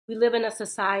We live in a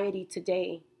society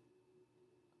today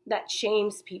that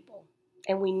shames people,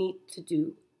 and we need to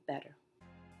do better.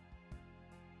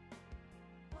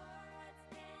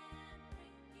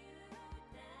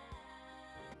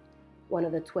 One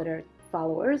of the Twitter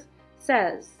followers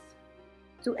says,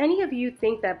 "Do any of you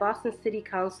think that Boston City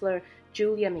Councilor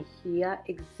Julia Mejia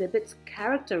exhibits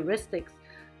characteristics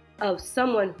of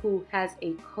someone who has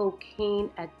a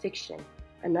cocaine addiction?"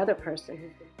 Another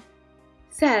person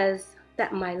says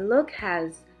that my look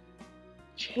has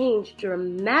changed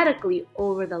dramatically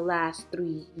over the last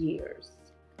 3 years,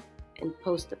 and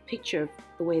post a picture of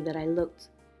the way that I looked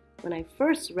when I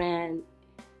first ran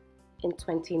in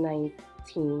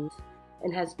 2019,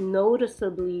 and has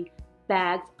noticeably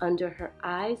bags under her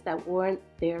eyes that weren't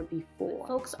there before.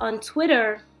 Folks on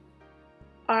Twitter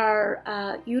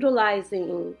are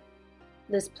utilizing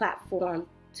this platform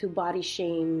to body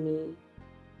shame me,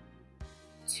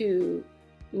 to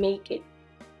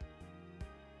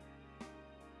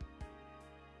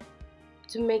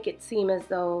make it seem as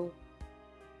though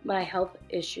my health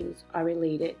issues are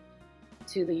related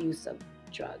to the use of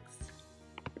drugs.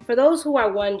 For those who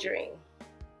are wondering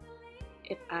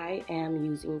if I am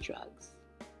using drugs,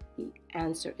 the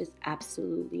answer is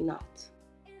absolutely not.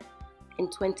 In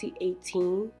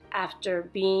 2018, after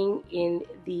being in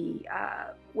the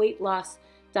weight loss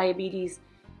diabetes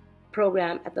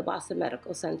program at the Boston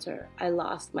Medical Center, I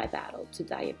lost my battle to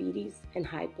diabetes and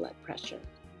high blood pressure.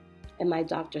 And my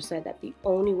doctor said that the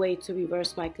only way to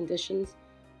reverse my conditions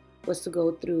was to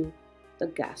go through the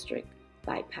gastric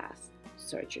bypass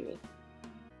surgery.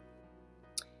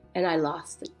 And I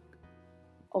lost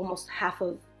almost half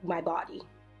of my body,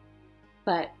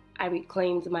 but I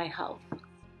reclaimed my health.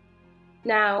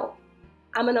 Now,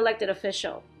 I'm an elected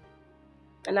official,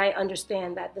 and I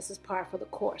understand that this is par for the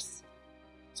course.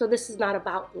 So this is not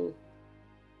about me.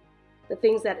 The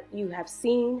things that you have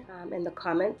seen in the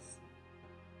comments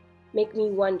make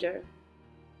me wonder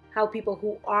how people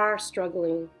who are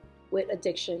struggling with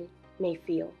addiction may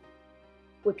feel.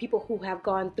 With people who have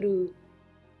gone through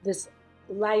this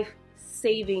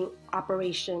life-saving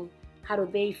operation, how do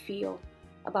they feel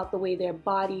about the way their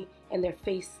body and their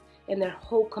face and their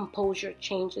whole composure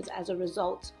changes as a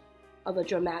result of a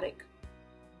dramatic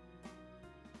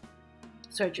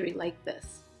surgery like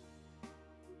this?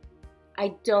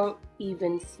 I don't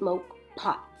even smoke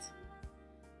pot,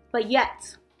 but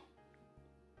yet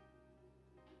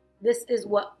this is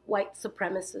what white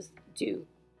supremacists do.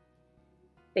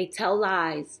 They tell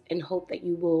lies and hope that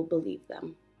you will believe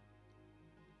them.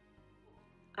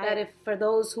 That if for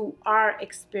those who are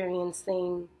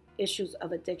experiencing issues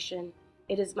of addiction,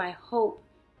 it is my hope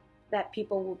that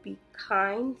people will be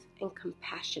kind and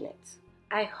compassionate.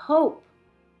 I hope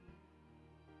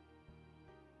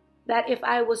that if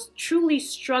I was truly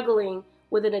struggling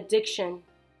with an addiction,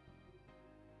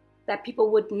 that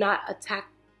people would not attack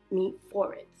me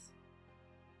for it.